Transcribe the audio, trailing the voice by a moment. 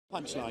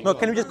Punchline. No,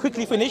 can we just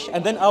quickly finish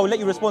and then I'll let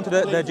you respond to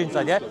the Jinn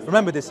side, yeah?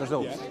 Remember this as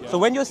well. So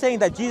when you're saying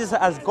that Jesus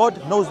as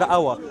God knows the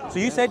hour, so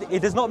you said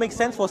it does not make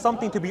sense for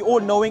something to be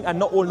all-knowing and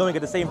not all-knowing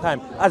at the same time,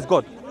 as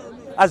God.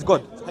 As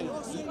God.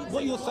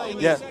 What you're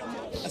saying is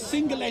a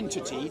single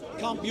entity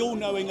can't be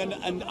all-knowing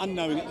and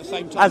unknowing at the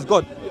same time. As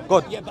God.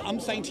 God. Yeah, but I'm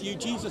saying to you,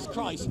 Jesus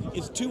Christ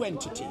is two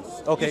entities.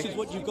 Okay. This is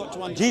what you've got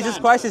to understand. Jesus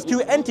Christ is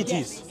two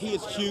entities. Yes, he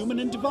is human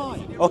and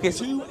divine. Okay.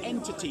 Two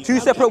entities. Two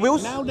separate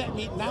wills? Now let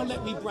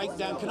me break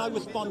down. Can I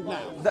respond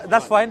now?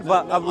 That's fine,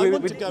 but we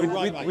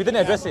didn't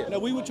address it. No,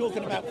 we were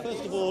talking about,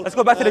 first of all... Let's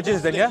go back to the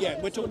jinns then, yeah?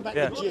 Yeah, we're talking about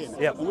the jinn.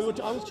 Yep.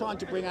 And I was trying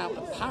to bring out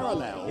a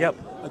parallel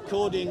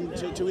according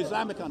to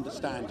Islamic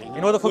understanding.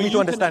 In order for me to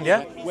understand,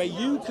 where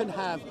you can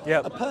have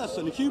a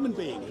person, a human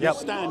being, who's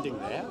standing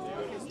there,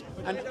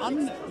 and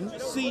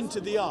unseen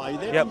to the eye,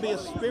 there can be a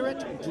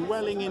spirit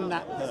dwelling in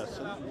that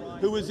person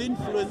who is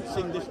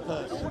influencing this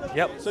person.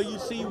 So you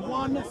see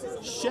one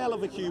shell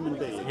of a human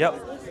being,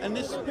 and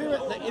this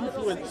spirit that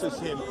influences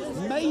him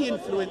may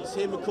influence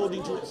him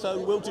according to its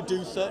own will to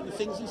do certain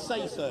things and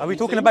say certain things. Are we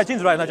talking about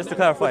jinns right now, just to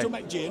clarify? We're talking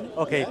about jinn.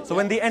 Okay, so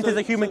when he enters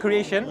a human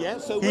creation,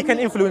 he can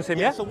influence him,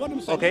 So what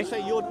I'm saying,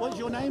 what's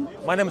your name?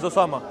 My name is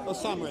Osama.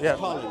 Osama, it's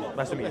Colin.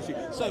 Nice to meet you.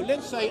 So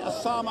let's say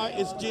Osama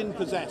is jinn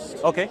possessed.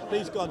 Okay.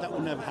 Please God, that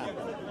will never happen.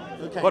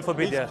 Okay. God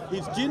forbid,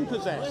 he's jinn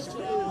possessed.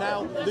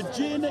 Now, the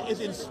jinn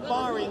is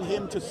inspiring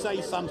him to say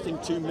something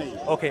to me.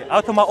 Okay,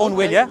 out of my own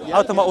will,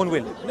 Out of my own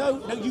will.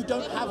 No, you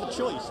don't have a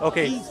choice.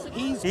 Okay.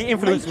 He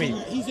influenced me.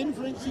 He's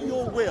influencing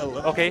your will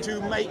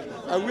to make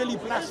a really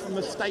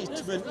blasphemous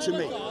statement to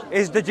me.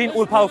 Is the jinn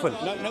all-powerful?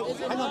 No,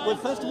 hang on. We're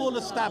first of all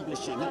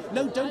establishing.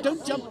 No,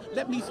 don't jump.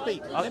 Let me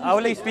speak. I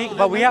will let you speak,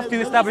 but we have to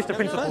establish the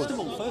principles. First of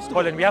all,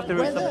 Colin, we have to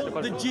establish the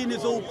whether the jinn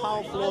is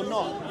all-powerful or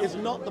not is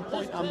not the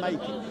point I'm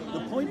making.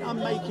 The point I'm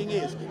making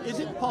is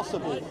it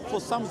possible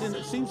for something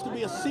that seems to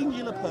be a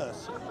singular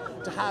person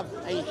to have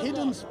a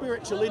hidden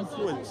spiritual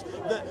influence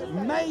that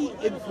may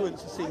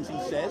influence the things he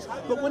says,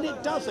 but when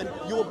it doesn't,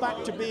 you're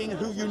back to being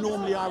who you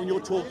normally are and you're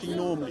talking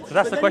normally. So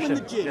that's the question.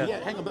 When the jinn,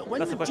 hang on, but when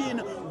the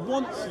jinn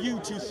wants you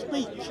to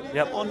speak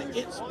on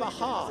its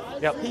behalf,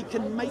 he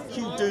can make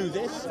you do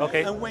this,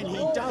 and when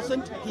he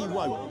doesn't, he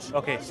won't.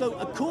 So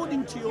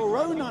according to your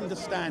own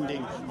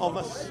understanding of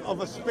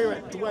a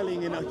spirit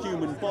dwelling in a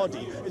human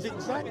body, is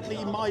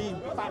exactly my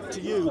back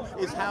to you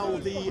is how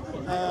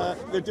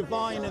the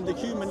divine and the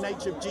human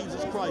nature of Jesus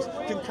Christ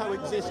can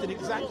coexist in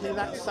exactly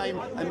that same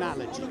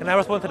analogy. Can I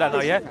respond to that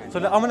now, So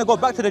I'm going to go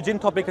back to the jinn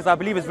topic because I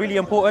believe it's really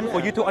important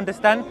for you to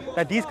understand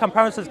that these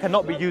comparisons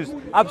cannot be used.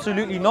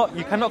 Absolutely not.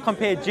 You cannot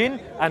compare jinn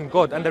and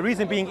God. And the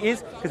reason being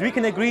is because we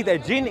can agree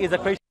that jinn is a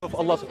creation of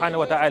Allah subhanahu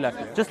wa ta'ala,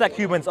 just like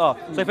humans are.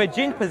 So if a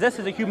jinn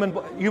possesses a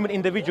human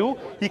individual,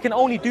 he can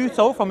only do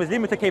so from his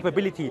limited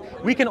capability.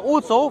 We can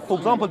also, for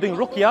example, doing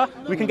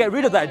ruqya, we can get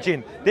rid of that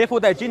jinn.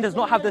 Therefore, that jinn does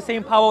not have the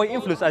same power or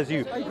influence as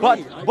you. But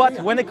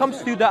when it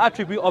comes to the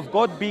attribute of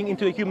God being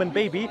into a human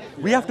baby,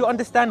 we have to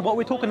understand what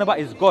we're talking about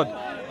is God.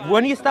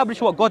 When we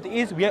establish what God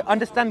is, we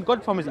understand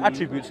God from his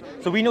attributes.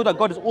 So we know that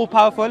God is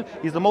all-powerful,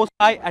 he's the Most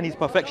High, and he's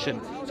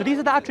perfection. So these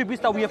are the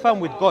attributes that we affirm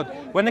with God.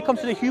 When it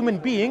comes to the human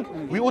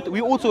being, we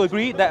also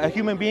agree that a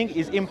human being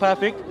is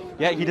imperfect.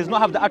 He does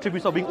not have the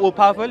attributes of being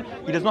all-powerful.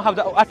 He does not have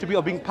the attribute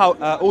of being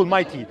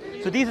almighty.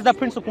 So these are the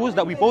principles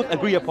that we both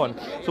agree upon.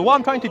 So what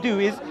I'm trying to do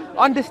is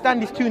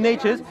understand these two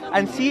natures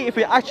and see if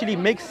it actually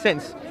makes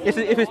sense, if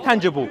it's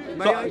tangible.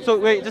 So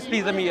wait, just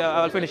please let me,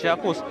 I'll finish here, of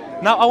course.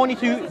 Now I want you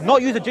to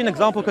not use a jinn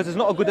example because it's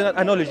not a good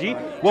analogy.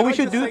 What we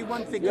should do... Say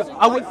one thing,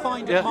 I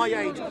find at my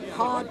age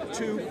hard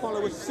to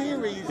follow a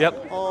series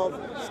of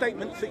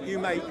statements that you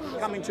make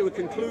coming to a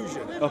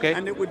conclusion.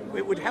 And it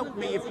would help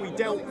me if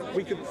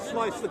we could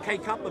slice the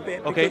cake up a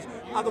bit, because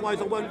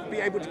otherwise I won't be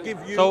able to give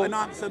you an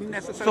answer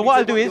necessarily. So what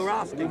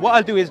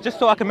I'll do is just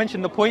so I can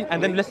mention the point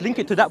and then let's link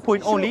it to that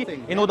point only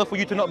in order for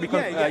you to not be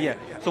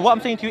So what I'm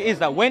saying to you is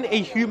that when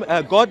a human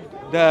God,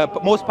 the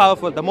most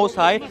powerful, the most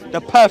high,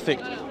 the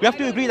perfect, we have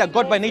to agree that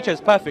God by nature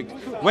is perfect.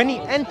 When he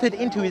entered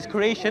into his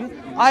creation,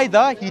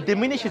 either he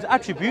diminishes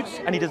attributes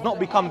and he does not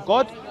become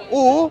God,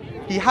 or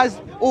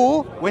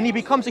when he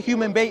becomes a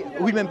human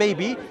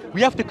baby,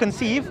 we have to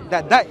conceive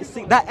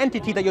that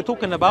entity that you're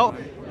talking about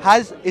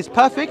is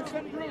perfect,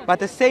 but at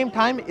the same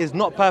time is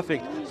not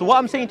perfect. So what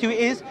I'm saying to you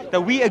is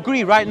that we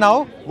agree right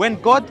now, when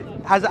God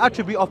has an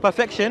attribute of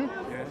perfection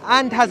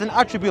and has an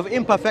attribute of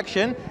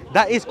imperfection,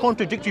 that is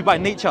contradictory by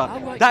nature.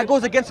 That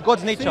goes against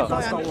God's nature.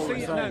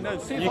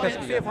 See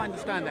if I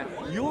understand that.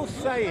 You're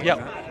saying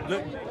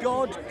that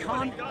God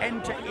can't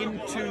enter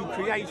into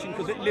creation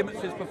because it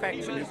limits his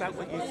perfection. Is that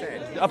what you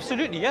said?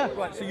 Absolutely, yeah.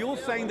 Right, so you're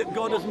saying that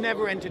God has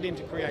never entered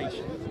into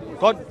creation.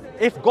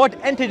 If God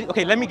entered,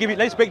 okay,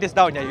 let's break this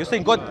down here. You're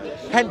saying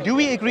do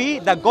we agree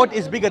that God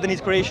is bigger than his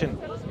creation?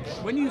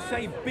 When you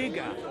say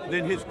bigger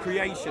than his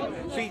creation,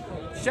 see,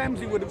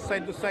 Shamsi would have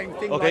said the same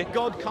thing, like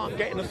God can't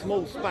get in a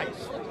small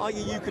space,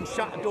 i.e. you can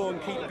shut a door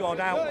and keep God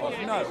out of.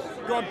 No,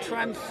 God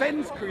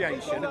transcends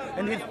creation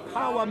and his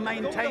power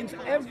maintains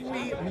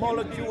every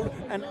molecule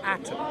and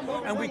atom.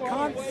 And we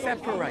can't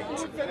separate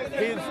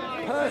his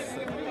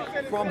person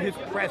from his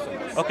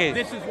presence. Okay.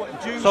 This is what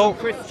Jews and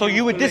Christians so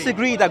you would believe.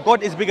 disagree that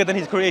God is bigger than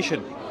his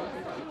creation?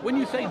 When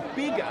you say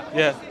bigger,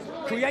 Yeah.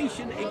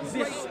 creation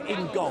exists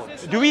in God.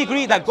 Do we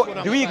agree that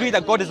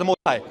God is the Most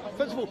High?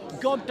 First of all,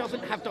 God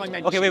doesn't have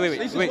dimensions. Okay, wait.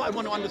 This is what I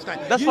want to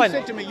understand. That's you fine.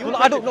 Said to me,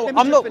 I don't know.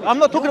 I'm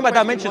not talking about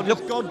dimensions.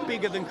 Is God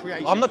bigger than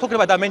creation? I'm not talking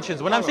about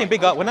dimensions. When I'm saying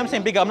bigger,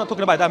 I'm not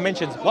talking about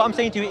dimensions. What I'm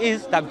saying to you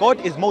is that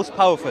God is most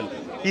powerful.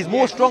 He's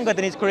more stronger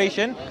than his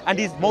creation, and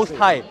he's most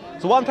high.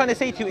 So what I'm trying to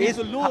say to you is,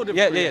 the Lord of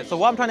creation. So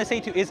what I'm trying to say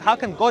to you is, how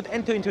can God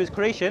enter into his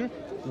creation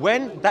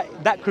when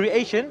that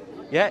creation?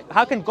 Yeah,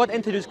 how can God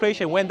enter his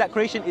creation when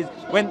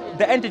when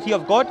the entity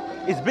of God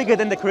is bigger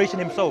than the creation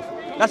himself?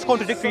 That's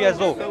contradictory as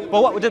well.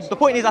 But the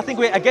point is, I think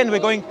we're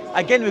going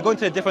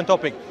to a different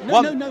topic. No.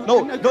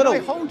 I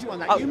hold you on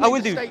that? I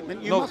will do.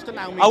 Statement. You must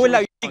allow me I will to allow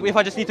you. If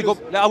I just need to go,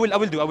 I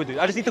will do.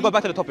 I just need to go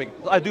back to the topic.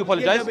 I do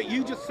apologize. Yeah, no, but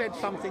you just said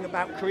something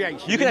about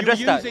creation. You can address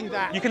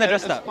that. You can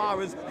address that. As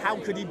far as how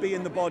could he be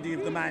in the body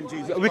of the man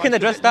Jesus? We can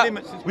address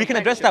that. We can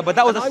address that. But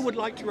that was. I would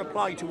like to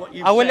reply to what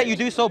you. I will let you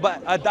do so,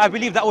 but I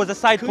believe that was a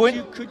side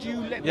point. Could you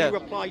let me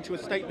reply to a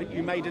statement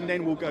you made, and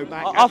then we'll go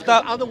back?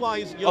 After.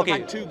 Otherwise, you'll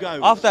have had two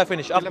goes. After I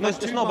finish.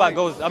 It's not about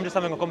goes. I'm just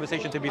having a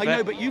conversation, to be fair. I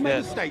know, but you made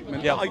a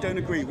statement that I don't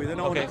agree with, and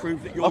I want to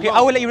prove that you're wrong. Okay,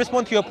 I will let you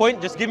respond to your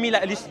point. Just give me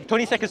at least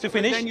 20 seconds to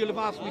finish. Then you'll have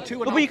asked me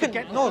two, and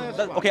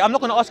okay, I'm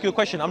not going to ask you a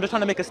question. I'm just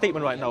trying to make a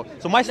statement right now.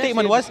 So my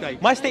statement was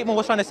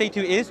trying to say to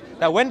you is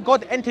that when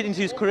God entered into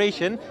his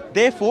creation,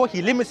 therefore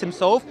he limits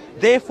himself,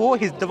 therefore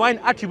his divine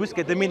attributes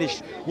get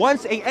diminished.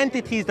 Once an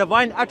entity's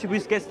divine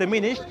attributes gets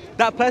diminished,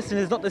 that person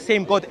is not the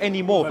same God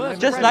anymore.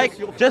 Just like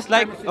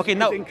okay,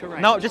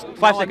 now just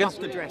 5 seconds.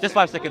 Just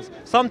 5 seconds.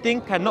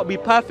 Something cannot be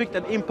perfect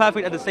and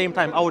imperfect at the same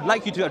time. I would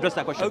like you to address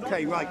that question.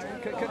 Okay, right.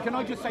 Can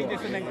I just say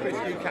this, and then Chris,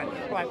 you can.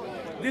 Right.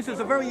 This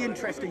is a very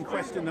interesting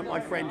question that my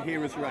friend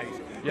here has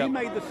raised. He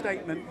made the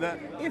statement that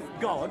if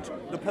God,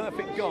 the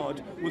perfect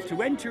God, was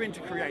to enter into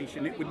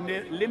creation, it would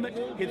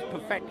limit his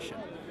perfection.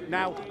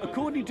 Now,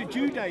 according to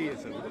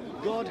Judaism,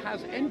 God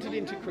has entered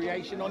into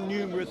creation on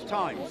numerous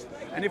times.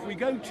 And if we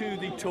go to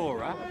the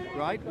Torah,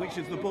 right, which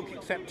is the book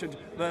accepted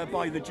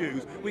by the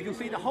Jews, we can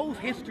see the whole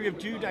history of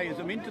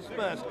Judaism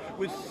interspersed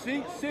with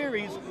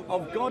series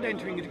of God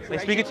entering into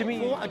creation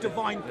for a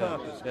divine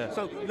purpose. Yeah.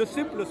 So the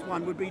simplest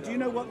one would be, do you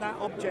know what that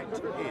object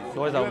is?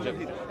 What is that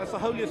object? That's the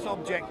holiest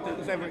object that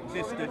has ever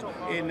existed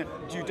in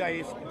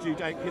Judaic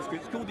history.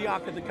 It's called the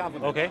Ark of the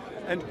Covenant. Okay.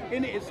 And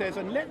in it says,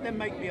 and let them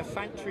make me a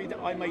sanctuary that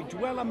I may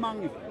dwell among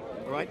them.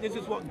 Right? This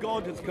is what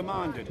God has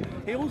commanded.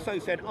 He also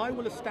said, I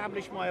will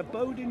establish my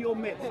abode in your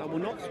midst. I will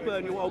not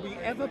spurn you. I will be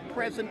ever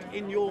present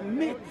in your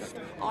midst.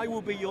 I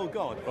will be your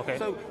God. Okay.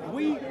 So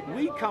we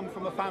come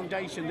from a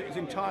foundation that is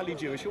entirely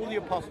Jewish. All the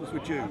apostles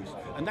were Jews.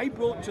 And they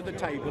brought to the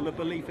table a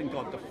belief in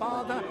God the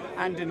Father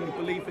and in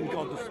belief in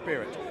God the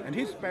Spirit. And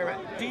his Spirit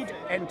did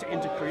enter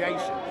into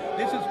creation.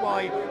 This is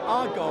why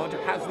our God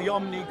has the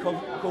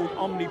called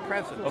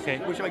omnipresence,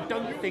 which I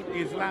don't think the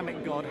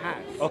Islamic God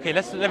has. Okay,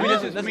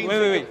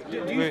 wait.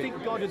 Do you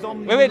think God is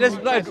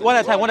omnipresent? Wait, one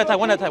at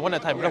a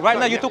time. Right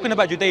now you're talking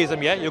about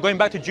Judaism, yeah? You're going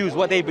back to Jews,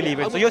 what they believe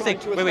in. So you're saying,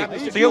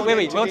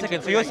 wait, 1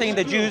 second. So you're saying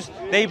the Jews,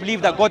 they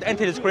believe that God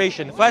entered his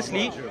creation.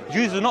 Firstly,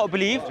 Jews do not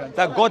believe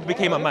that God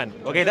became a man.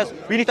 Okay,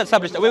 we need to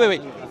establish that.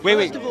 Wait.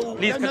 First of all,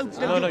 please. No.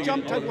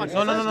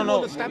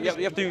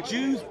 You have to.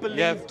 Jews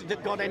believed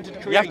that God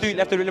entered creation. You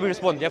have to let me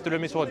respond.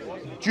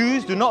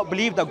 Jews do not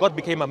believe that God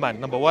became a man,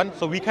 number one.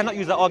 So we cannot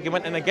use that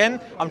argument. And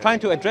again, I'm trying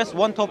to address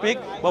one topic,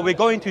 but we're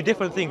going to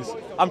different things.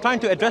 I'm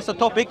trying to address the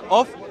topic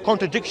of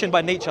contradiction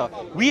by nature.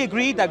 We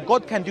agree that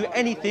God can do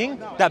anything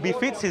that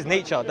befits his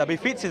nature, that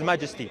befits his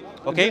majesty.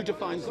 Okay? Who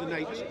defines the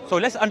nature? So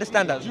let's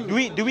understand that.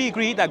 Do we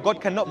agree that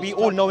God cannot be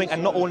all-knowing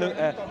and not all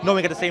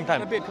knowing at the same time?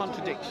 That'd be a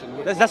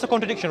contradiction. That's a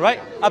contradiction, right?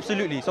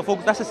 Absolutely. So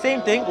folks, that's the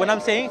same thing when I'm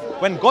saying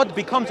when God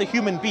becomes a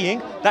human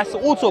being, that's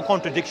also a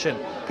contradiction.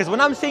 Because when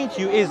I'm saying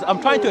to you is,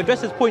 I'm trying to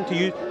address this point to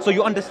you so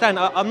you understand.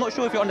 I'm not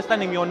sure if you're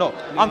understanding me or not.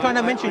 I'm trying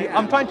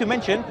to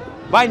mention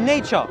by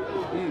nature,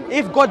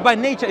 if God by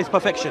nature is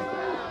perfection.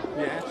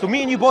 So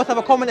me and you both have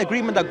a common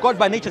agreement that God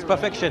by nature is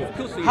perfection.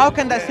 How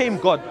can that same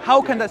God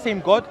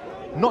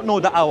not know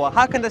the hour?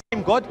 How can the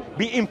same God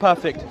be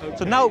imperfect?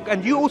 So now,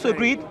 and you also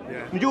agreed,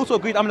 I'm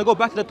going to go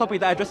back to the topic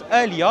that I addressed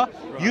earlier.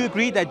 You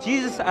agreed that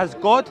Jesus as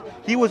God,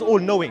 he was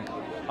all-knowing.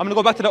 I'm going to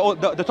go back to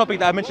the topic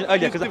that I mentioned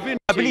earlier because I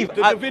believe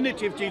the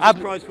divinity of Jesus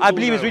Christ. I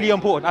believe it's really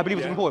important.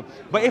 It's important.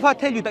 But if I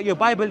tell you that your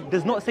Bible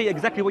does not say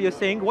exactly what you're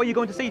saying, what are you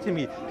going to say to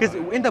me? Because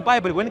in the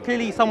Bible, when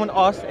clearly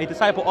a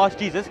disciple asked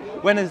Jesus,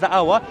 when is the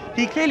hour?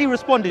 He clearly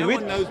responded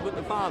with, no one knows but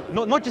the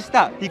Father. Not just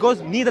that. He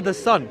goes, neither the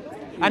Son.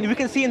 And we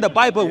can see in the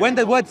Bible when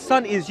the word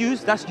Son is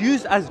used, that's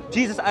used as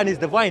Jesus and his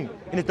divine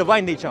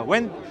nature.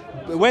 When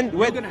you're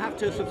going to have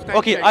to substantiate.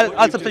 Okay,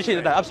 I'll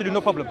substantiate that. Absolutely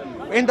no problem.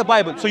 In the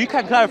Bible, so you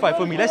can clarify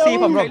for me. Let's see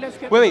if I'm wrong.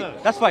 Wait,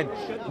 that's fine.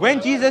 When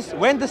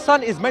the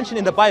Son is mentioned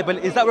in the Bible,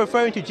 is that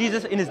referring to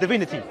Jesus in his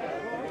divinity?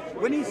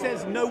 When he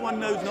says no one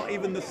knows, not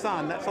even the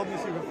Son, that's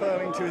obviously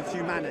referring to his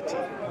humanity.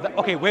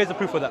 Okay, where's the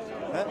proof for that?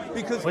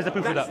 Because Where's the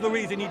proof of that's that? the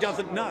reason he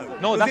doesn't know.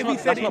 No, that's if not, he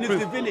said that's it not in proof.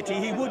 his divinity,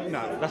 he would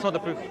know. That's not the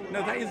proof.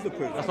 No, that is the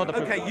proof. That's not the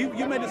proof. Okay,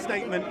 you made a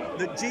statement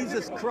that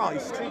Jesus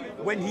Christ,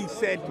 when he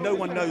said no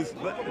one knows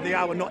the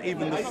hour, not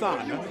even the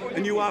Son,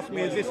 and you asked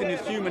me, is this in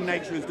his human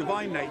nature, his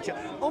divine nature?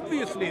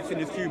 Obviously it's in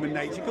his human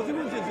nature, because if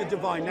it was his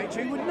divine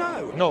nature, he would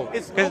know. No,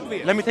 it's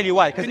obvious. let me tell you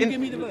why. Can you give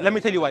me the verse? Let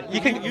me tell you why.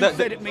 You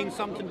said it means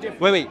something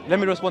different. Wait, let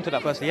me respond to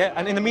that firstly, yeah?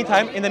 And in the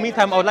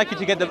meantime, I would like you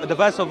to get the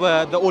verse of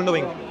the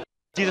all-knowing.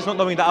 Jesus not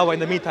knowing the hour in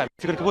the meantime.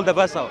 If you could pull the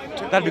verse out,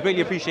 that'd be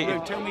greatly appreciated.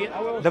 No, tell me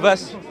the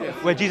verse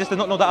where Jesus does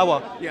not know the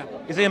hour. Yeah.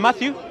 Is it in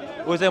Matthew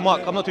or is it in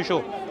Mark? I'm not too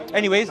sure.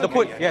 Anyways, the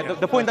point,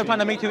 the point I'm trying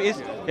to make to you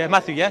is,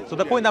 Matthew, yeah? So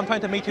the point I'm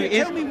trying to make to you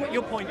is... Tell me what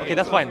your point is. Okay,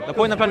 that's fine. The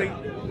point I'm trying to...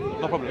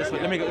 No problem,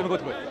 let me go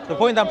to it. The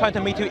point I'm trying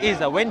to make to you is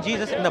that when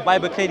Jesus in the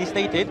Bible clearly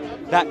stated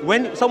that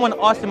when someone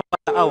asked him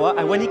about the hour,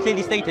 and when he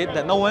clearly stated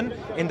that no one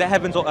in the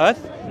heavens or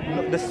earth,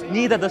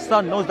 neither the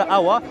Son knows the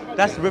hour,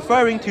 that's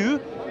referring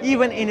to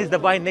even in his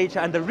divine nature.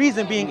 And the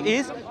reason being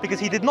is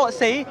because he did not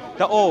say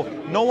that, oh,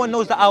 no one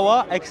knows the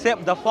hour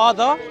except the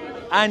Father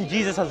and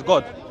Jesus as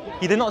God.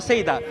 He did not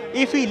say that.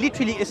 If he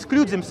literally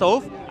excludes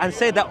himself and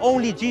said that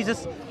only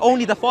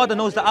the Father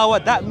knows the hour,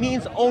 that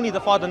means only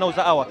the Father knows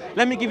the hour.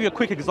 Let me give you a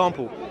quick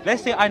example.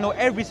 Let's say I know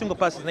every single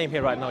person's name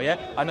here right now,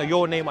 yeah? I know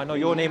your name, I know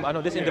your name, I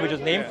know this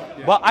individual's name,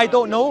 but I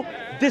don't know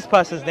this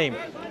person's name.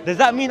 Does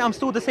that mean I'm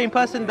still the same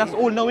person that's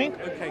all-knowing?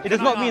 Okay, it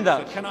does not mean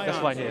that. That's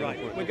fine, yeah.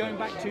 Right. We're going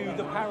back to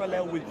the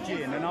parallel with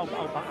Jinn, and I'll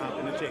butt out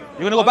in a tick.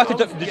 You're going to go back to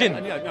the Jinn?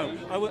 No,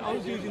 I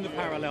was using the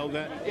parallel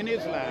that in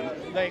Islam,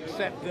 they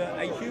accept that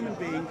a human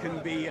being can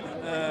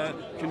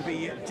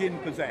be Jinn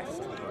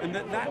possessed. And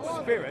that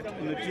spirit,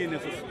 and the Jinn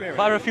is a spirit.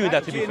 But I refute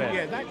that, to be fair.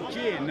 Yeah, that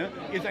Jinn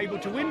is able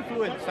to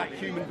influence that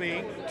human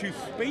being to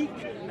speak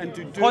and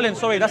to do... Colin,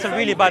 sorry, that's a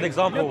really bad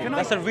example.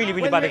 That's a really,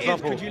 really bad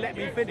example. Could you let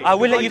me finish? I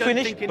will let you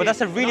finish, but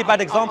that's a really bad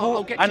example,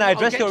 and I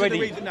addressed it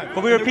already.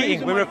 But we're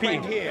repeating, we're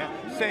repeating. Here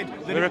said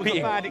that it was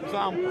a bad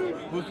example.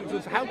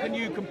 Was how can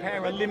you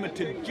compare a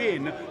limited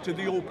Jinn to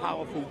the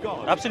all-powerful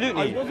God?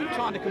 Absolutely. I wasn't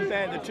trying to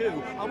compare the two.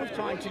 I was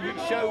trying to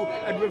show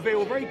and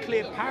reveal a very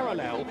clear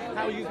parallel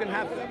how you can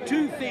have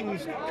two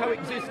things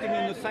coexisting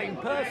in the same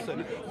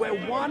person where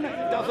one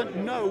doesn't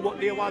know what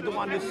the other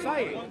one is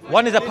saying.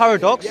 One is a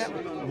paradox. Yeah.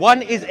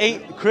 One is a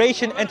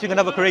creation entering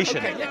another creation.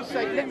 Okay,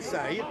 let's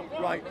say,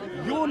 right,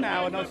 you're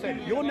now, and I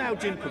said, you're now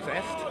Jinn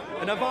possessed,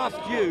 and I've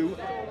asked you,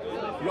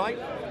 right,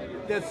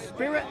 the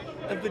spirit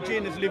of the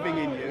Jinn is living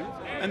in you,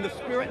 and the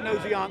spirit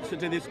knows the answer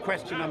to this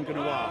question I'm going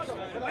to ask.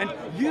 And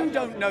you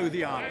don't know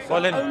the answer,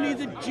 Colin, only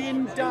the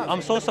Jinn does.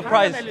 I'm so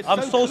surprised.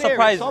 I'm so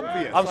surprised.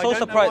 I'm so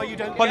surprised.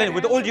 Colin,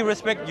 with all due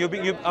respect,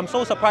 I'm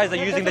so surprised at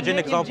using the Jinn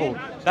example.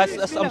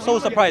 I'm so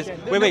surprised.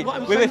 Wait,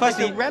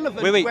 firstly,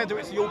 wait.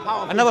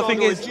 Another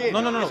thing is,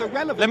 no.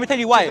 Let me tell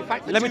you why.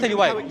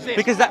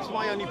 Because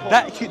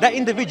that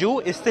individual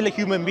is still a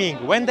human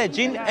being. When that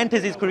Jinn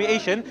enters his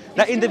creation,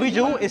 that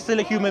individual is still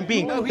a human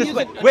being.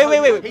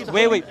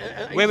 Wait.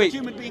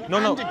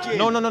 No.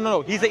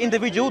 He's an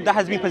individual that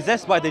has been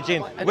possessed by the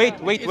Jinn. Wait.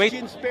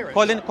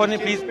 Colin,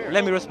 please,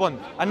 let me respond.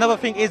 Another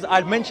thing is,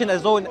 I mentioned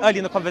as well early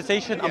in the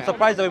conversation, I'm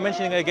surprised that we're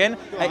mentioning it again,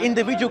 an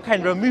individual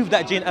can remove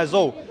that Jinn as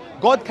well.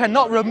 God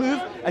cannot remove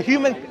a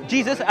human,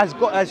 Jesus as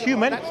God, as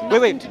human.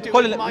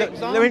 Colin,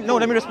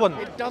 let me respond.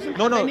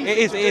 No, it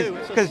is.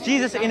 Because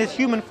Jesus in his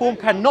human form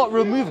cannot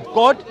remove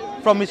God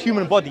from his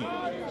human body.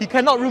 He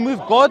cannot remove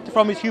God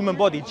from his human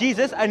body.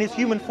 Jesus and his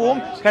human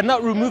form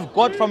cannot remove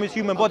God from his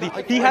human body.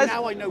 He has,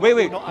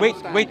 wait.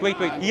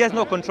 He has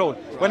no control.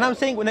 When I'm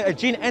saying when a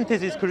Jinn enters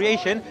his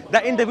creation,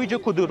 that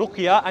individual could do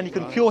ruqya and he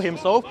can cure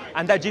himself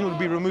and that Jinn will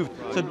be removed.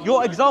 So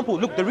your example,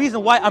 look, the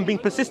reason why I'm being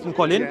persistent,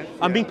 Colin,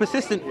 I'm being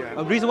persistent.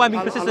 The reason why I'm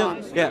being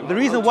persistent, the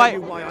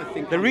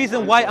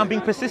reason why I'm being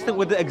persistent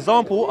with the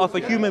example of a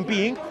human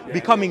being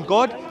becoming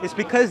God is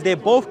because they're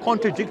both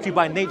contradictory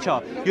by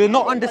nature. You're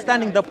not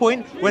understanding the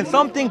point. When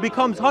something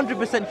becomes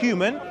 100%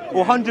 human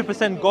or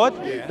 100% God,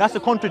 that's a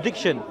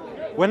contradiction.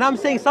 When I'm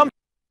saying something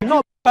is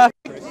not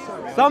perfect,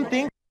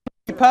 something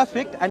is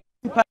perfect and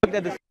imperfect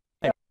at the same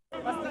time.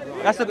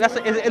 That's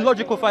an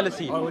illogical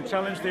fallacy. I would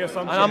challenge the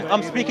assumption. And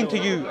I'm speaking to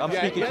you. I'm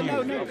speaking to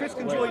you. No, Chris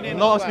can join in.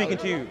 No, I'm speaking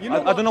to you.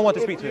 I do not want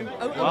to speak to him.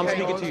 I'm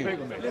speaking to you.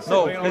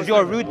 No, because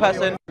you're a rude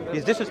person.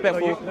 He's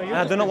disrespectful, and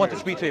I do not want to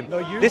speak to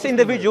him. This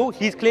individual,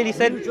 he's clearly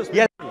said he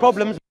has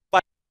problems.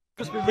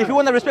 If you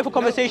want a respectful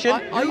conversation,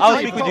 I'll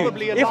speak with you.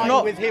 If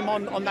not, with him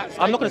on that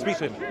I'm not going to speak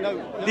to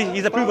him.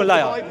 He's a proven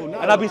liar.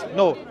 And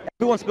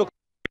everyone spoke.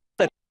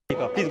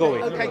 Please go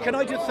away. Okay, can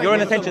I just say you're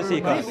an attention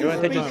seeker. You're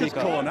an attention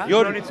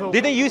seeker.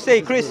 Didn't you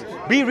say, Chris,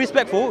 be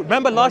respectful?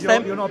 Remember last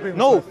time?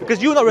 No,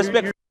 because you're not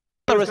respectful.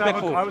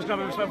 I was going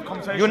to have a respectful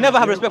conversation. You'll never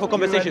have a respectful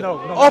conversation.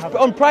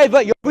 On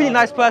private, you're a really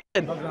nice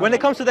person. When it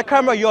comes to the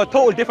camera, you're a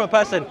total different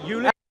person.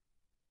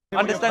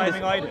 Understand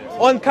this.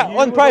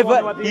 On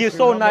private, he is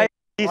so nice.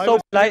 He's so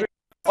polite.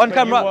 On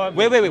camera,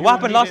 wait. What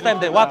happened last time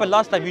then? What happened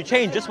last time? You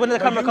changed. Just when the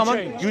camera come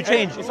on, you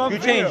change. You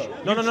change.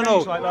 No.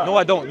 No,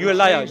 I don't. You're a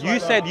liar. You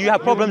said you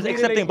have problems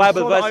accepting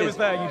Bible verses.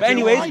 But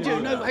anyways,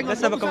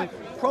 let's have a conversation.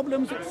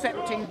 problems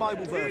accepting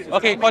Bible verses.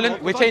 Okay, Colin,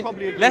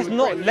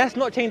 let's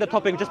not change the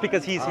topic just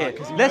because he's here.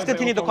 Let's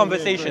continue the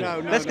conversation.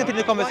 Let's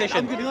continue the conversation.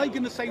 I'm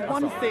going to say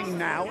one thing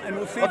now, and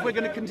we'll see if we're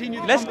going to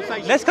continue the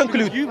conversation. Let's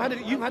conclude. You've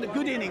had a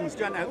good innings,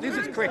 John. Now, this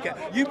is cricket.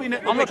 You've been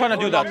at I'm not trying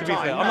to do that, to be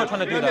fair. I'm not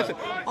trying to do that.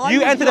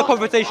 You entered the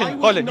conversation,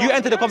 Colin. You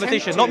entered the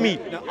conversation, not me.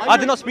 I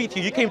did not speak to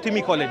you. You came to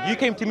me, Colin. You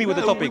came to me with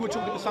the topic.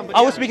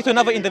 I was speaking to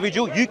another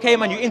individual. You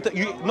came and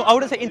no, I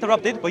wouldn't say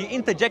interrupted, but you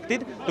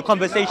interjected the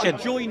conversation.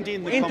 Joined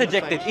in the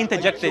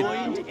Interjected.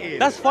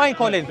 That's fine,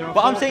 Colin.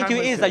 But I'm saying to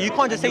you is that you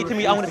can't just say to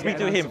me, I want to speak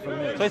to him.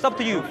 So it's up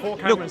to you.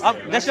 Look,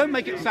 don't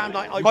make it sound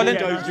like I Colin,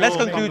 let's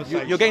conclude.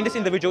 You're getting this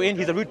individual in.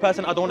 He's a rude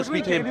person. I don't want to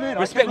speak to him.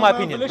 Respect my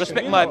opinion.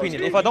 Respect my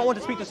opinion. If I don't want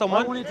to speak to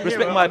someone,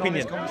 respect my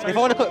opinion. If I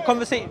want to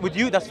conversate with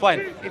you, that's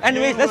fine.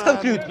 Anyways, let's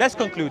conclude. No,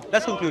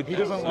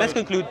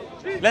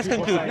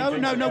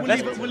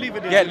 we'll leave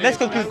it. Yeah, let's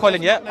conclude,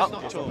 Colin. Yeah,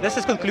 let's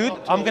just conclude.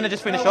 I'm gonna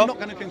just finish off. I'm not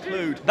gonna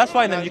conclude. That's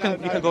fine then. You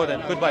can go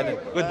then. Goodbye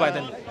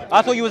then.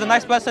 I thought you was a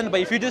nice person, but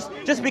if you just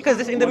because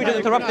this individual is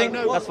interrupting,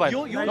 that's fine.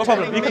 No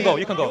problem. You can go.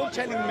 You're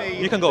telling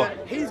me you can go.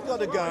 He's got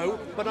to go,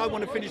 but I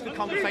want to finish the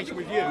conversation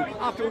with you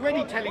after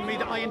already telling me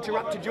that I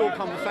interrupted your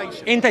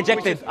conversation.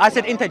 Interjected. I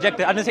said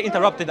interjected. I didn't say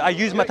interrupted. I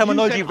used my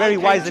terminology very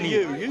wisely.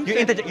 You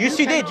did. You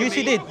did.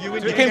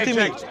 You came to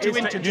me.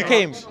 You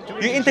came.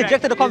 You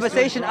interjected the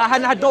conversation. I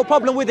had no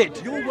problem with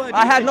it.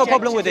 I had no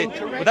problem with it.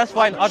 But that's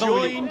fine. I don't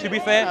really, to be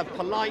fair,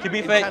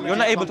 you're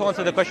not able to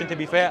answer the question, to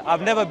be fair.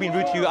 I've never been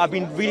rude to you. I've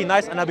been really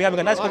nice and I've been having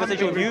a nice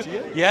conversation with you.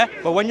 Yeah.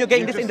 But when you're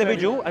getting this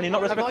individual and you're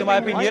not respecting my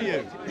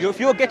opinion, if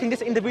you're getting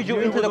this individual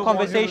into the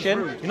conversation,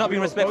 you're not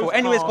being respectful.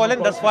 Anyways,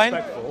 Colin, that's fine.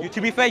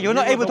 To be fair, you're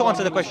not able to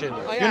answer the question.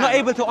 You're not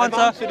able to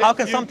answer how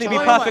can something be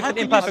perfect and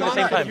imperfect at the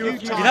same time. You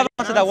never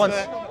answered that once.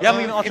 You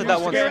haven't even answered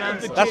that once.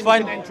 That's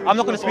fine. I'm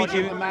not going to speak to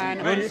you.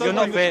 You're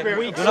not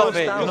fair. You're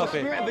not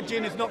fair.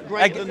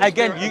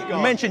 Again, you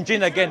mentioned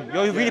Jinn again.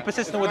 You're really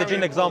persistent with the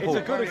Jinn example.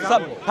 So,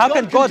 how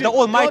can God, the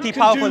Almighty,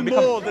 powerful,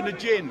 become more than a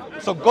Jinn?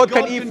 So God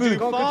can eat food.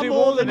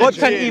 God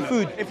can eat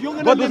food. If you're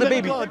going to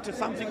limit God to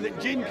something that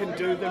Jinn can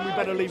do, then we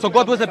better leave. So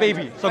God was a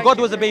baby.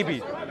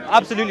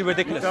 Absolutely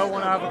ridiculous.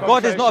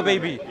 God is not a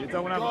baby.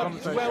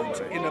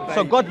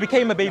 So God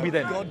became a baby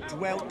then.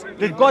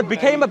 Did God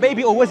became a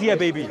baby or was he a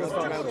baby?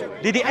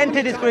 Did he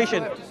enter this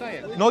creation?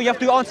 No, you have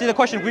to answer the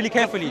question really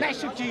carefully. The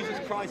flesh of Jesus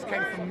Christ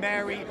came from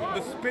Mary.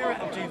 The spirit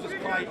of Jesus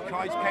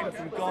Christ came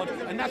from God.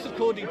 And that's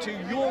according to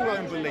your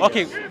own beliefs.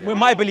 Okay, with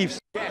my beliefs.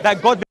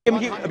 That God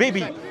became a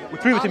baby.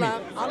 Prove it to me.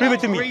 Prove it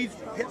to me.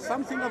 Hit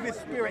something of his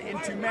spirit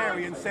into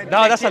Mary and said,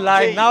 no, that's a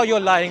lie. Now you're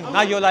lying.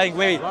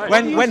 Wait.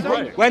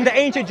 When the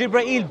ancient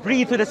Jibreel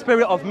breathed to the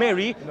spirit of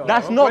Mary,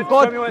 that's not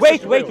God.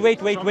 Wait.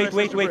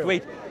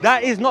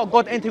 That is not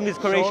God entering his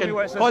creation.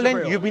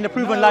 Colin, you've been a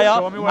proven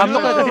liar. I'm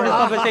not going to continue this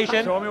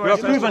conversation. You're a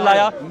proven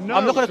liar. I'm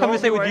not going to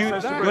conversate with you.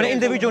 You're an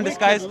individual in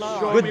disguise.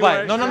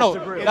 Goodbye. No.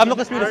 I'm not going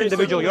to speak with this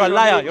individual. You're a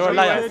liar. I'm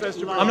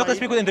not going to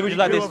speak with an individual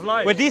like this.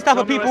 With these type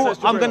of people,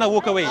 I'm going to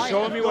walk away.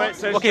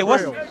 Okay,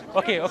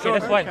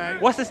 that's fine.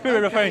 What's the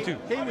spirit referring to?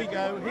 Here we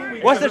go.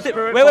 Wait. What's the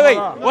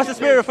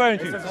spirit referring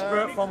to?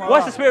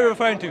 What's the spirit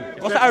referring to?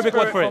 What's the Arabic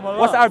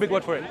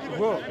word for it?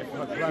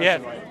 Yeah.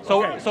 So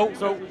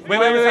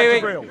wait.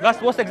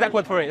 What's the exact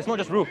word for it? It's not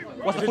just ruh.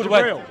 What's the full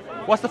word?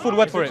 What's the full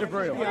word for it?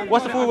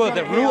 What's the full word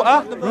there?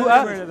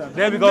 Ru'ah?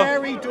 There we go.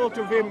 Mary,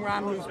 daughter of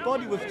Imran, whose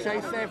body was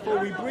chased, therefore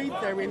we breathe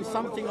therein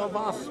something of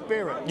our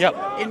spirit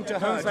into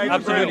her.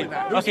 Absolutely.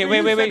 Okay,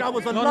 wait.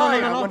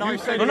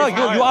 No.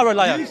 You are a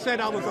liar. You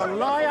said I was a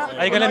liar.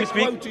 Are you going to let me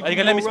speak? Are you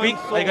going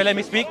to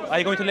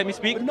let me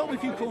speak? But not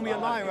if you call me a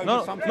liar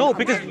over something. No,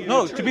 because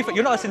to be fair,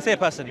 you're not a sincere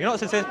person.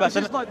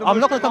 I'm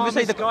not going to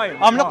conversate.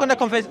 I'm not going to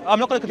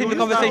continue the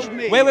conversation.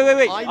 Wait.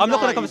 I'm not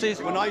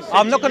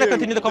going to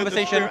continue the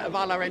conversation.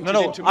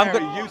 No, I'm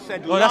good.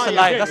 No, that's a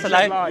lie.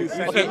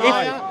 Okay,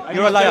 if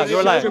you're a liar.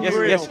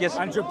 Yes.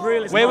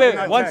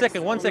 Wait.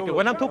 One second.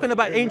 When I'm talking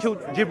about angel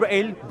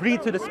Jibreel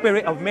breathed to the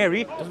spirit of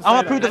Mary, I'm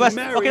gonna prove the verse.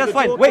 Okay, that's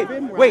fine. Wait.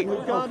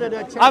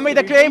 I made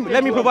a claim.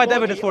 Let me provide the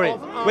evidence for it.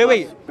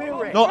 Wait.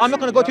 No, I'm not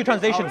gonna go to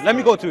translation. Let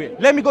me go to it.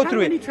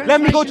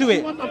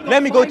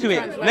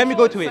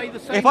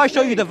 If I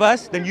show you the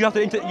verse, then you have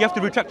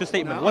to retract the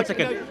statement. 1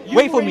 second.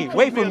 Wait for me.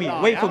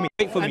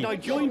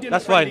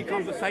 That's fine.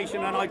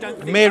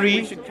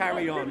 Mary.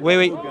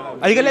 Wait.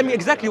 Are you gonna let me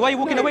exactly? Why are you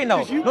walking away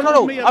now?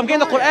 No. I'm getting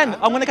the Quran.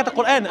 I'm gonna get the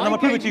Quran and I'm gonna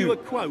prove it to you.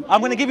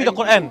 I'm gonna give you the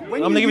Quran.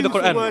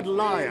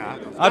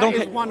 I don't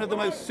care. One of the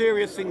most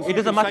serious things. It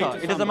doesn't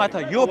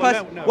matter. Your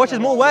person. What is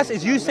more worse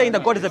is you saying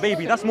that God is a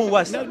baby. That's more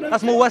worse.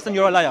 That's more worse than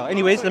you're a liar.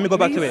 Anyways, let me go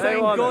back to it.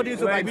 God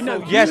is a baby.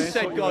 No, yes. You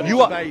said God you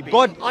is are a baby.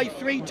 God. I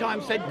 3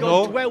 times said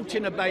God dwelt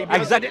in a baby.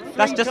 Exactly.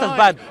 That's just as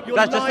bad.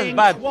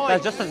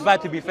 That's just as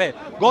bad, to be fair.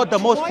 God, the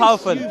most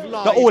powerful,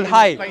 the all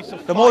high,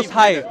 the most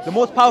high, the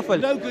most powerful.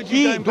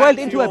 He dwelled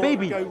into a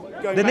baby.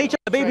 The nature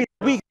of the baby is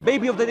weak.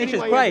 Baby of the nature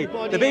is pride.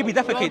 The baby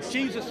defecates.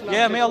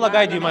 Yeah, may Allah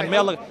guide you, man. May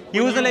Allah.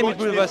 He wasn't letting me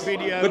prove us.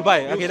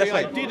 Goodbye. Okay, that's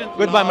fine.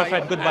 Goodbye, my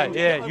friend. Goodbye.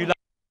 Yeah, you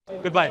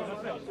lied. Goodbye.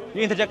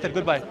 You interjected.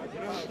 Goodbye.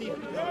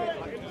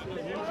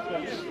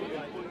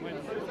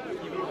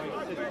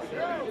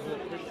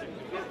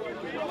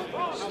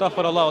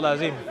 Astaghfirullah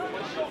al-Azim.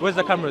 Where's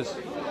the cameras?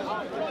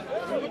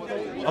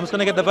 I'm just going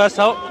to get the verse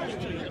out.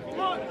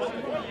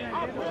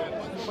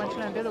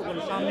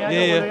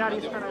 Yeah.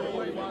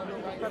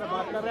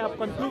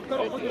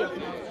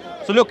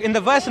 So look, in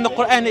the verse in the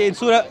Quran, in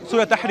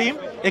Surah Tahrim,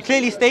 it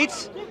clearly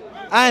states,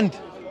 and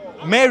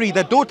Mary,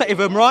 the daughter of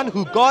Imran,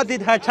 who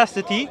guarded her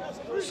chastity,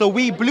 so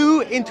we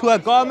blew into her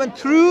garment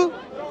through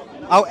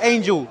our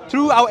angel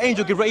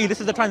Gabriel. This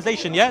is the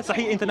translation, yeah?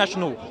 Sahih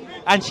International.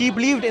 And she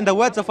believed in the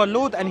words of our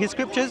Lord and his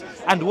scriptures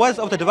and was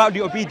of the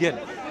devoutly obedient.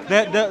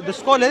 The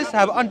scholars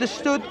have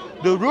understood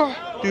the ruh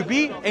to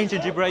be angel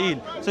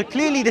Jibreel. So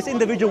clearly this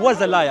individual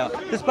was a liar.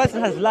 This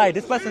person has lied.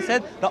 This person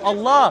said that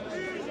Allah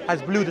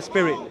has blew the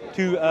spirit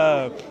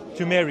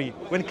to Mary,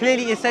 when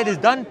clearly it said is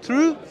done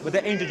through with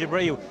the angel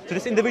Jibreel. So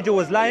this individual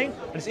was lying,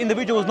 and this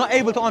individual was not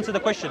able to answer the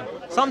question.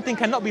 Something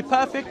cannot be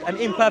perfect and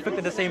imperfect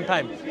at the same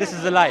time. This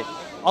is a lie.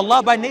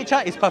 Allah by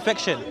nature is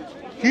perfection.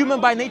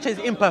 Human by nature is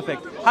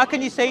imperfect. How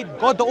can you say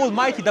God the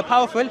Almighty, the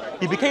Powerful,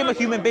 He became a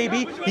human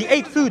baby, He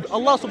ate food.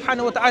 Allah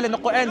subhanahu wa ta'ala in the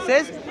Quran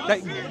says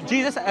that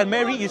Jesus and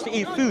Mary used to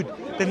eat food.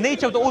 The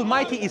nature of the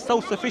Almighty is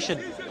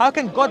self-sufficient. How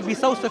can God be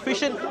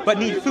self-sufficient but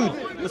need food?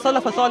 The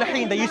Salaf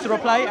al-Salihin, they used to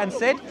reply and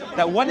said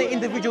that when an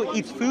individual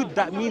eats food,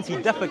 that means he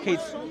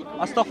defecates.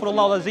 Astaghfirullah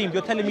al-Azim.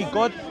 You're telling me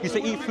God used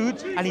to eat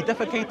food and he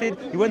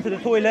defecated, he went to the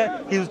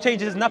toilet, he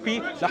changed his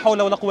nappy. La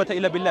hawla wa la quwwata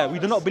illa billah. We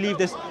do not believe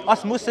this.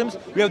 Us Muslims,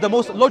 we have the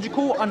most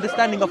logical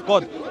understanding of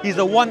God. He's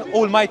the one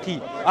Almighty,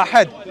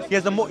 Ahad.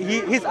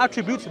 His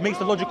attributes makes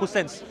the logical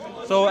sense.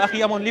 So,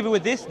 akhi, I'm going to leave it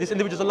with this. This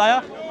individual is a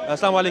liar.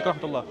 Assalamu alaikum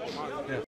wa rahmatullah.